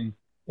blessing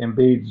and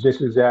be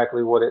just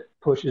exactly what it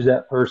pushes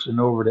that person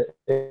over the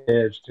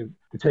edge to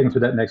take them to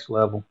that next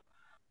level.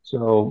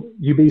 So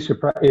you'd be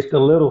surprised. It's the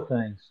little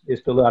things.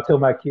 I tell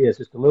my kids,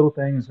 it's the little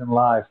things in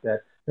life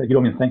that you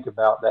don't even think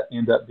about that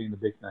end up being the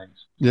big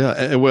things. Yeah,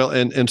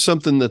 and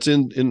something that's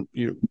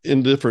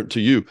indifferent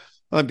to you.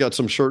 I've got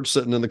some shirts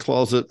sitting in the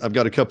closet. I've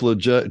got a couple of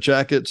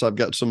jackets. I've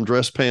got some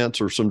dress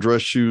pants or some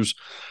dress shoes.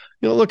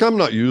 Look, I'm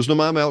not using them.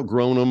 I'm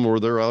outgrown them, or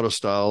they're out of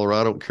style, or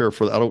I don't care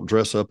for. I don't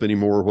dress up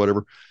anymore, or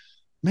whatever.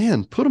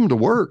 Man, put them to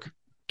work.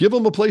 Give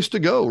them a place to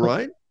go,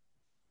 right?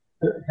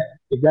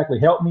 Exactly.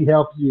 Help me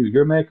help you.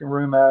 You're making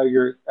room out of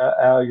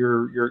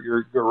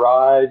your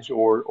garage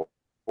or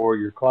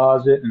your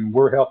closet, and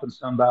we're helping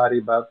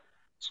somebody by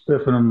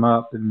spiffing them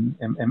up, and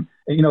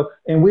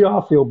we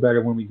all feel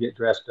better when we get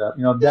dressed up.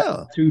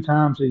 That 2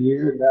 times a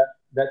year,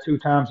 that 2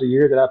 times a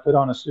year that I put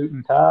on a suit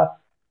and tie,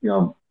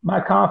 my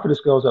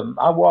confidence goes up.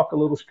 I walk a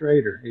little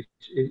straighter.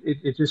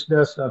 It just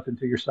does something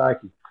to your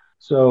psyche.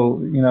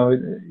 So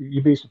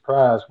you'd be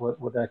surprised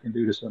what that can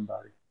do to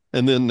somebody.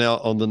 And then now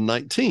on the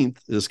 19th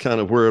is kind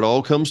of where it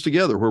all comes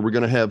together, where we're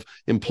going to have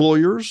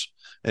employers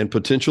and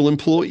potential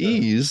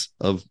employees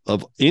of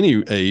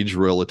any age,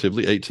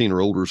 relatively 18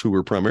 or older, who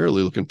we're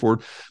primarily looking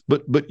forward.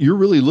 But you're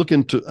really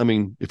looking to,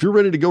 if you're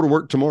ready to go to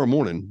work tomorrow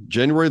morning,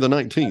 January the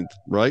 19th,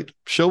 right?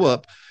 Show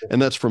up,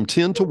 and that's from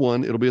 10 to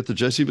 1. It'll be at the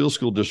Jesseville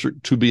School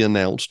District, to be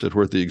announced at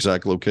where the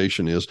exact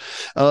location is.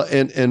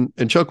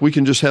 And Chuck, we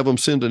can just have them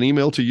send an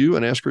email to you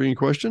and ask her any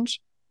questions.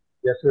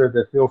 Yes, sir.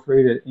 Feel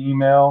free to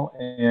email,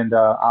 and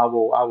I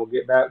will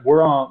get back.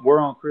 We're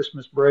on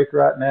Christmas break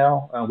right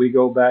now. We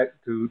go back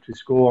to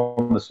school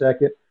on the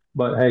 2nd.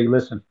 But hey,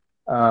 listen,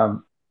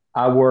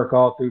 I work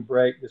all through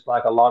break, just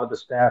like a lot of the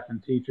staff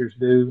and teachers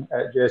do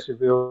at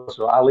Jesseville.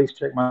 So I at least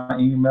check my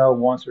email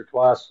once or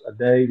twice a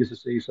day just to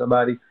see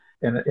somebody.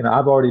 And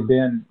I've already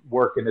been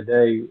working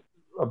today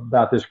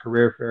about this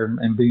career fair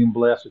and being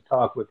blessed to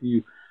talk with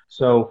you.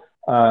 So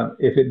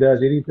if it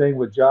does anything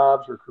with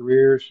jobs or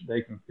careers,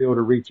 they can feel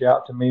to reach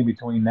out to me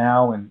between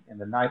now and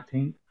the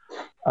 19th.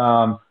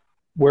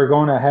 we're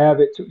going to have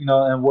it to,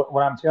 and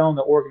what I'm telling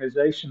the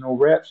organizational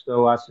reps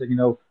though, I said,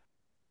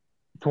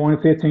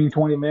 20, 15,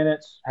 20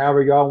 minutes,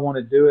 however y'all want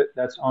to do it,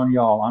 that's on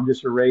y'all. I'm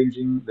just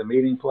arranging the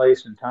meeting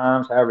place and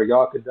times. However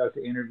y'all conduct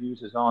the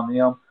interviews is on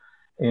them.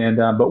 And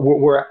but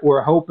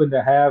we're hoping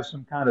to have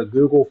some kind of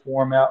Google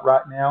form out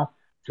right now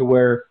to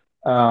where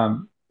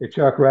if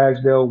Chuck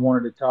Ragsdale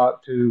wanted to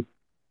talk to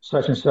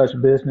such and such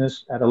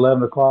business at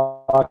 11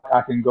 o'clock,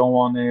 I can go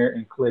on there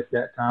and click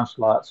that time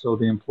slot so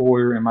the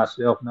employer and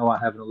myself know I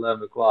have an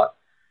 11 o'clock.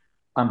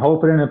 I'm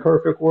hoping in a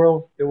perfect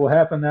world it will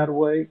happen that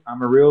way.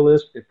 I'm a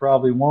realist. It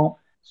probably won't.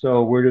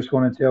 So we're just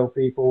going to tell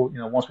people,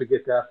 once we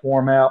get that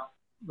form out,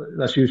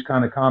 let's use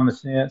kind of common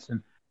sense.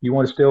 And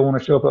you still want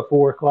to show up at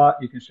 4 o'clock,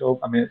 you can show up.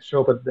 I mean,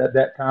 show up at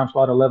that time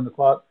slot, 11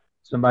 o'clock.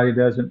 Somebody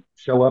doesn't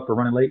show up or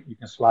running late, you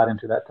can slide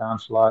into that time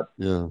slot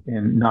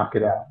and knock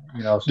it out.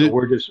 So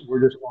we're just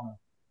going to.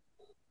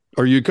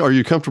 Are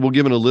you comfortable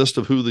giving a list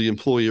of who the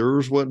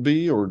employers would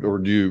be, or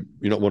do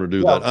you don't want to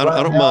do that?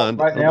 I don't mind.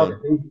 Right now,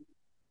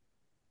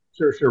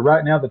 sure.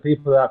 Right now, the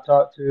people that I've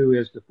talked to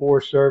is the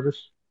Forest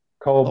Service,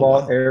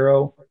 Cobalt,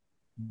 Arrow,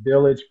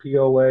 Village,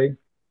 POA,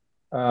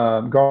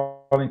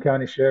 Garland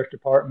County Sheriff's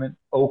Department,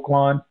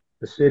 Oaklawn,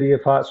 the City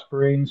of Hot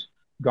Springs,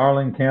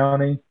 Garland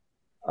County,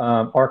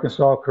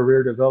 Arkansas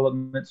Career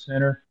Development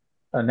Center,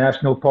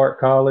 National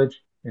Park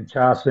College, and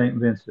Chi St.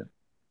 Vincent.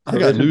 So I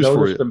got news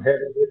for you.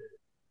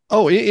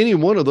 Oh, any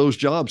one of those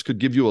jobs could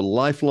give you a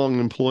lifelong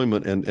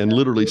employment and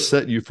literally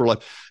set you for life.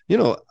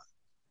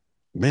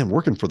 Man,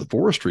 working for the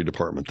forestry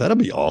department, that'd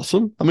be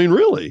awesome. I mean,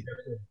 really.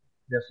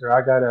 Yes, sir.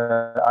 I got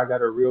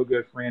a real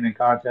good friend in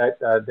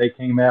contact. They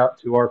came out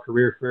to our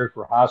career fair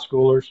for high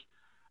schoolers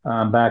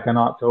back in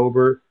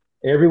October.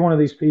 Every one of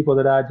these people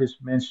that I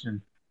just mentioned,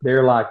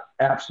 they're like,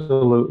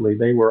 absolutely.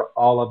 They were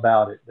all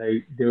about it.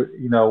 They do,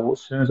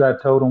 as soon as I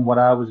told them what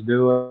I was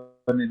doing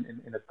and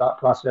the thought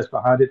process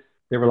behind it,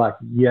 they were like,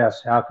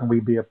 yes, how can we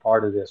be a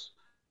part of this?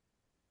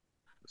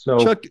 So,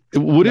 Chuck,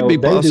 would it be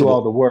possible? They do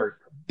all the work.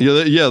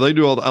 Yeah, they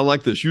do all. I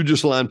like this. You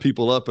just line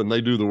people up and they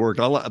do the work.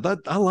 I like that.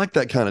 I like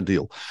that kind of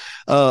deal.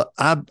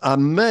 I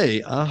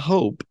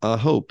hope.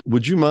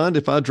 Would you mind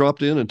if I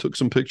dropped in and took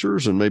some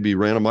pictures and maybe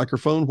ran a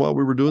microphone while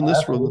we were doing this?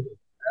 Absolutely.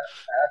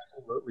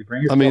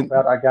 Bring yourself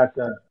out. I got.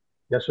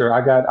 Yes, sir.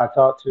 I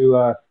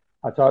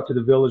talked to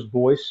the Village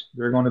Voice.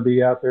 They're going to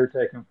be out there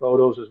taking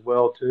photos as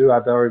well too.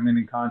 I've already been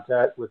in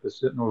contact with the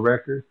Sentinel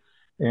Record,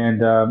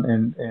 and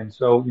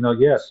so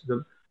yes,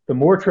 the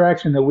more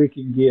traction that we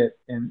can get,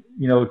 and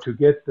to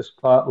get the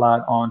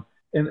spotlight on,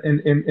 and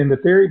the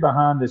theory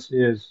behind this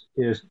is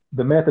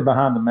the method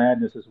behind the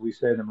madness, as we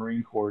say in the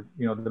Marine Corps.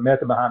 The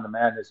method behind the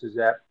madness is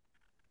that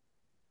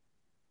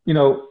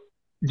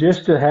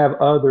just to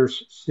have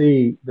others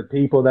see the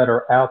people that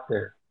are out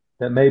there,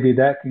 that maybe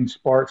that can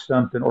spark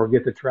something or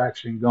get the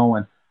traction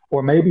going.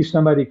 Or maybe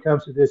somebody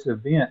comes to this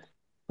event,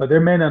 but they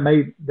may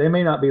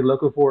not be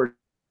looking for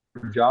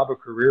a job or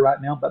career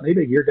right now, but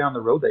maybe a year down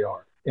the road they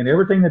are. And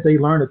everything that they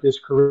learned at this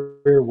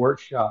career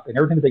workshop and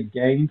everything that they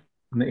gained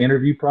from the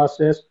interview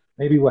process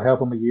maybe will help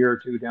them a year or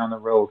two down the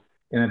road.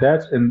 And if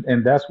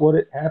that's what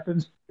it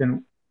happens,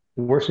 then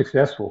we're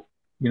successful.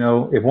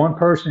 If one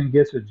person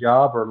gets a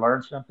job or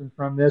learns something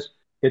from this,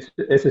 it's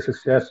a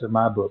success in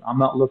my book. I'm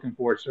not looking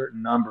for a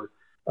certain number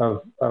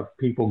of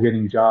people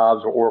getting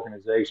jobs or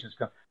organizations.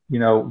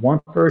 One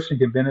person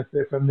can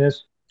benefit from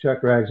this.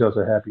 Chuck Ragsdale's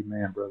a happy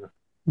man, brother.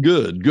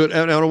 Good.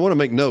 And I want to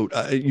make note.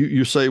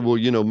 You say, well,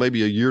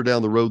 maybe a year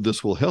down the road,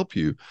 this will help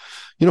you.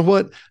 You know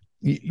what?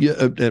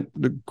 A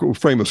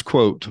famous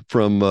quote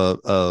from,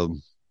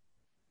 the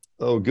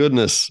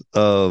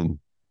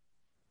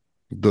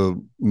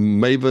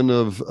maven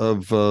of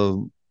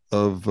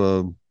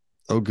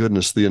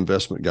the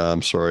investment guy.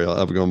 I'm sorry.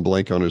 I've gone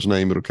blank on his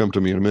name. It'll come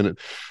to me in a minute.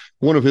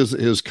 One of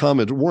his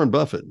comments, Warren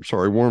Buffett.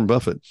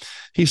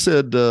 He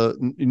said,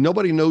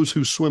 nobody knows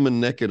who's swimming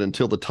naked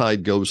until the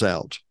tide goes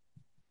out.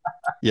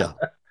 Yeah.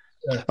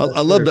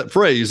 I love that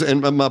phrase.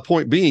 And my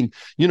point being,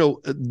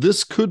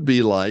 this could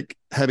be like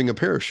having a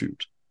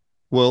parachute.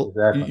 Well,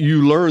 exactly.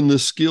 You learn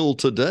this skill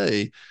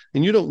today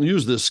and you don't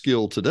use this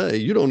skill today.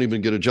 You don't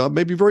even get a job.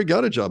 Maybe you've already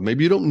got a job.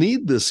 Maybe you don't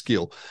need this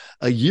skill.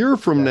 A year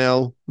from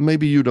now,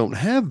 maybe you don't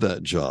have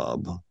that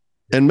job.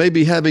 And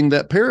maybe having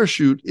that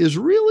parachute is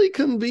really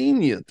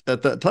convenient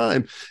at that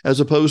time, as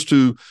opposed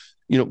to,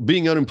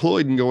 being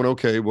unemployed and going,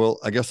 okay, well,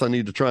 I guess I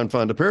need to try and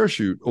find a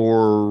parachute,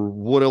 or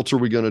what else are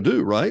we going to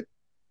do? Right.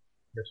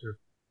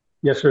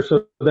 Yes, sir.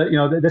 So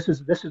that, this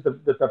is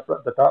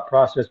the thought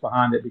process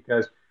behind it,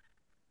 because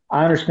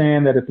I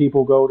understand that if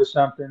people go to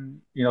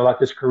something, like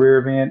this career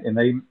event, and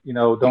they,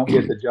 don't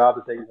get the job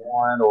that they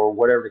want or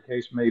whatever the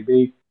case may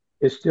be,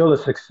 it's still a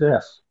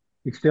success.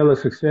 It's still a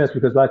success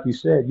because, like you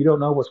said, you don't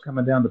know what's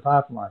coming down the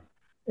pipeline.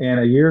 And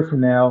a year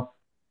from now,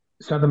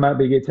 something might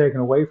get taken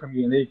away from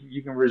you, and then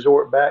you can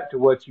resort back to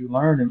what you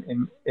learned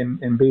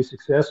and be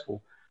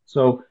successful.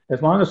 So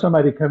as long as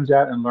somebody comes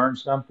out and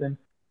learns something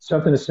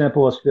as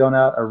simple as filling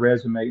out a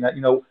resume.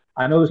 Now,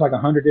 I know there's like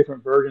 100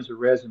 different versions of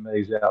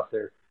resumes out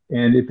there,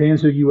 and it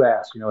depends who you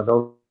ask.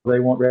 they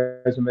want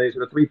resumes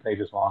that are 3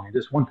 pages long and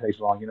just 1 page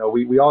long.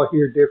 We all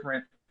hear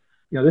different.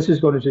 This is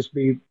going to just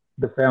be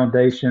the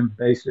foundation,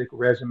 basic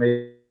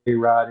resume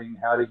writing,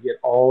 how to get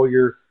all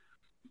your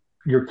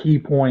key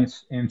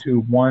points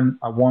into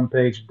a 1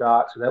 page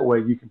doc, so that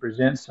way you can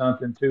present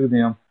something to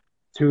them,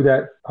 to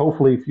that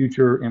hopefully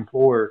future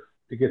employer,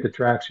 to get the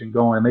traction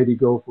going, and maybe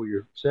go for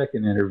your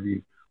second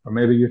interview or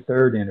maybe your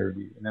third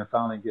interview, and then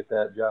finally get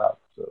that job.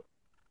 So,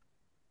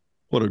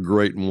 what a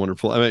great and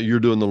wonderful! I mean, you're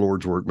doing the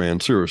Lord's work,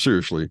 man.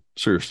 Seriously.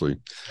 Dude,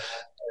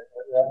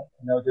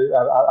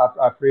 I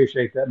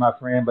appreciate that, my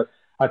friend. But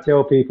I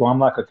tell people I'm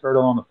like a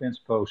turtle on the fence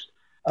post.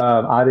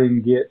 I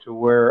didn't get to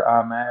where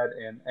I'm at,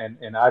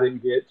 and I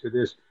didn't get to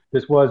this.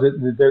 This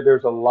wasn't there.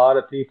 There's a lot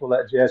of people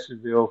at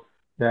Jesseville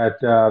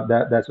that's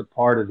a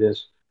part of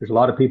this. There's a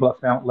lot of people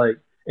at Fountain Lake,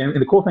 and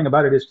the cool thing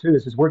about it is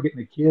we're getting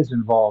the kids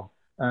involved.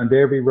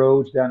 Davey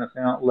Rhodes down at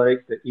Fountain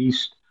Lake, the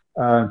East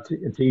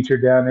teacher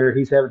down there,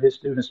 he's having his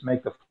students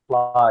make the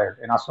flyer,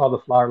 and I saw the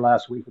flyer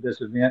last week for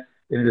this event,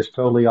 and it is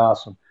totally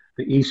awesome.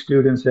 The East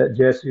students at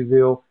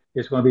Jesseville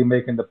is going to be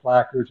making the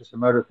placards and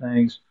some other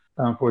things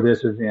for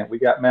this event. We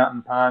got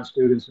Mountain Pine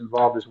students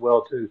involved as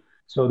well too.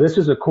 So this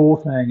is a cool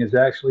thing, is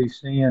actually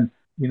seeing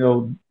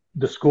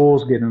the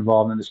schools get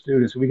involved and the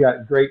students. We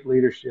got great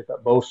leadership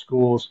at both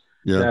schools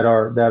that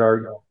are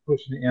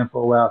pushing the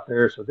info out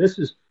there. So this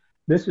is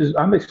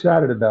I'm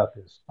excited about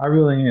this. I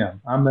really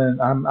am.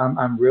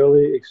 I'm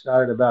really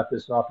excited about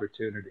this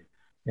opportunity.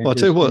 Well, I'll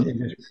tell you what,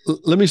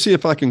 let me see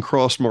if I can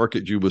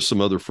cross-market you with some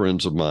other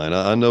friends of mine.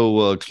 I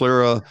know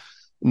Clara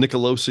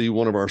Nicolosi,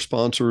 one of our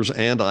sponsors,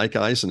 and Ike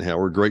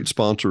Eisenhower, great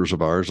sponsors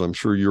of ours. I'm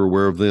sure you're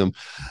aware of them.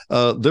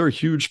 They're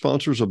huge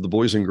sponsors of the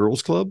Boys and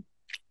Girls Club.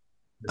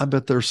 I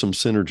bet there's some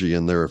synergy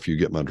in there if you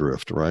get my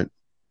drift, right?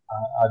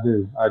 I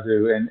do.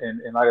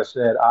 And like I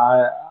said,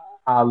 I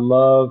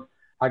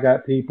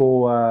got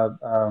people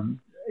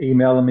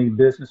emailing me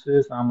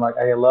businesses. I'm like,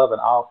 hey, I love it.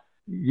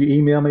 You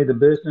email me the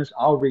business,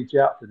 I'll reach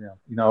out to them.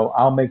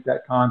 I'll make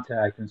that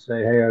contact and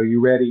say, hey, are you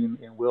ready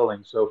and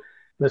willing? So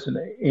listen,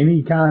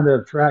 any kind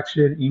of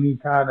traction, any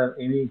kind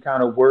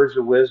of words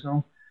of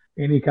wisdom,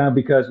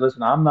 because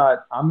listen, I'm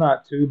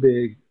not too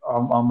big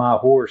on my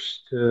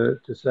horse to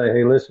say,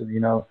 hey, listen,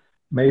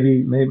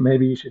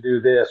 maybe you should do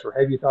this, or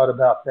have you thought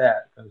about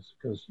that? Because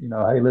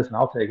hey, listen,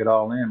 I'll take it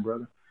all in,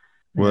 brother.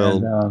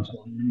 Well, so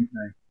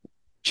anything.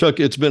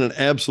 Chuck, it's been an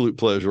absolute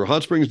pleasure.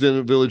 Hot Springs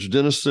Village,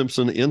 Dennis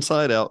Simpson,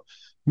 Inside Out,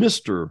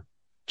 Mr.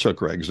 Chuck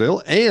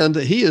Ragsdale. And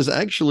he is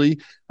actually,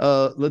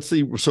 let's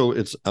see. So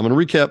I'm going to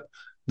recap.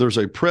 There's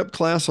a prep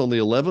class on the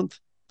 11th.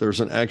 There's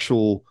an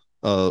actual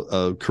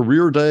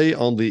career day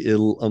on the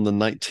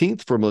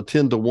 19th from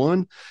 10 to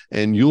 1.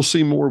 And you'll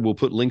see more. We'll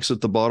put links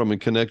at the bottom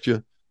and connect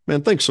you.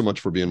 Man, thanks so much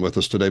for being with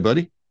us today,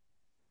 buddy.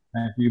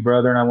 Thank you,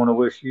 brother. And I want to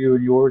wish you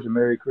and yours a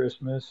Merry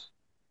Christmas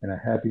and a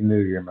Happy New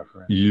Year, my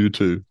friend. You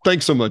too.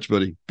 Thanks so much,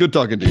 buddy. Good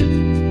talking to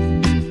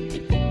you.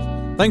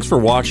 Thanks for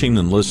watching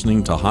and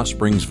listening to Hot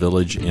Springs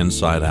Village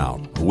Inside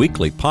Out, a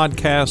weekly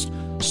podcast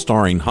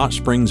starring Hot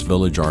Springs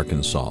Village,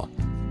 Arkansas.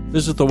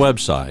 Visit the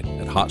website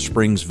at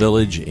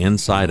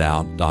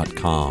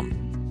hotspringsvillageinsideout.com.